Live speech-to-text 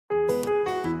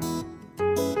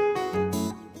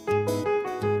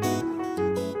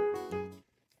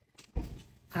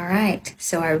right,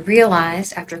 so I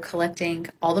realized after collecting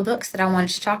all the books that I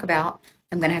wanted to talk about,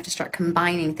 I'm going to have to start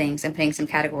combining things and putting some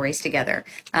categories together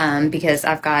because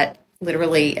I've got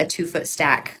literally a 2 foot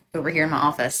stack over here in my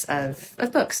office of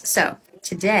books. So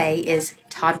today is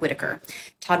Todd Whitaker.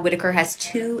 Todd Whitaker has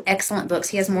two excellent books.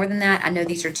 He has more than that. I know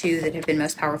these are two that have been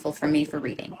most powerful for me for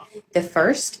reading. The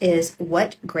first is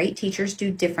What Great Teachers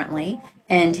Do Differently,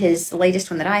 and his latest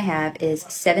one that I have is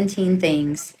 17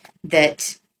 Things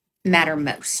That Matter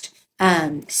Most.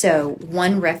 So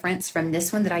one reference from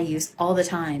this one that I use all the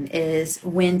time is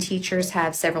when teachers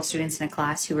have several students in a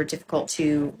class who are difficult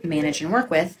to manage and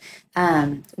work with.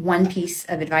 One piece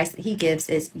of advice that he gives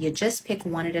is you just pick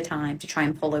one at a time to try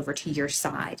and pull over to your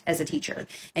side as a teacher.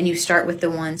 And you start with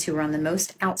the ones who are on the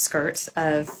most outskirts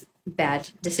of bad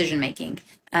decision making.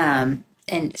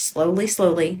 And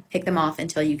slowly pick them off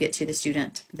until you get to the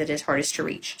student that is hardest to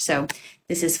reach. So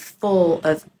this is full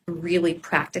of really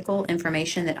practical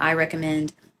information that I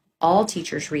recommend all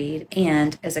teachers read,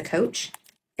 and as a coach,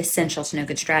 essential to know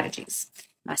good strategies.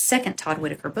 My second Todd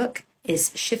Whitaker book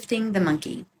is Shifting the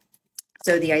Monkey.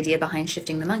 So the idea behind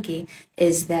Shifting the Monkey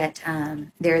is that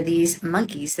there are these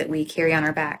monkeys that we carry on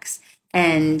our backs,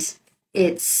 and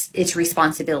it's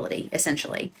responsibility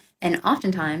essentially. And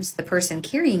oftentimes, the person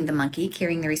carrying the monkey,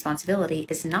 carrying the responsibility,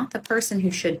 is not the person who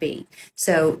should be.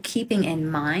 So keeping in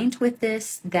mind with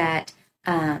this that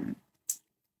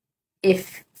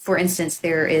if, for instance,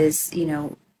 there is,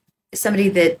 somebody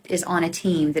that is on a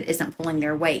team that isn't pulling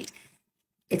their weight,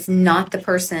 it's not the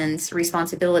person's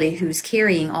responsibility who's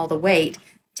carrying all the weight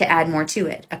to add more to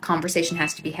it. A conversation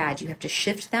has to be had. You have to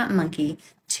shift that monkey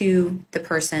to the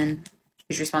person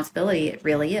whose responsibility it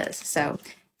really is. So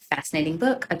fascinating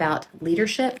book about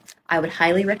leadership. I would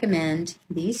highly recommend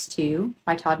these two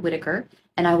by Todd Whitaker.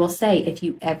 And I will say, if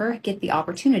you ever get the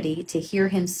opportunity to hear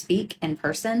him speak in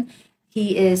person,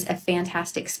 he is a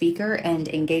fantastic speaker and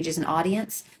engages an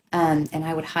audience. And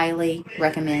I would highly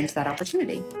recommend that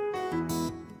opportunity.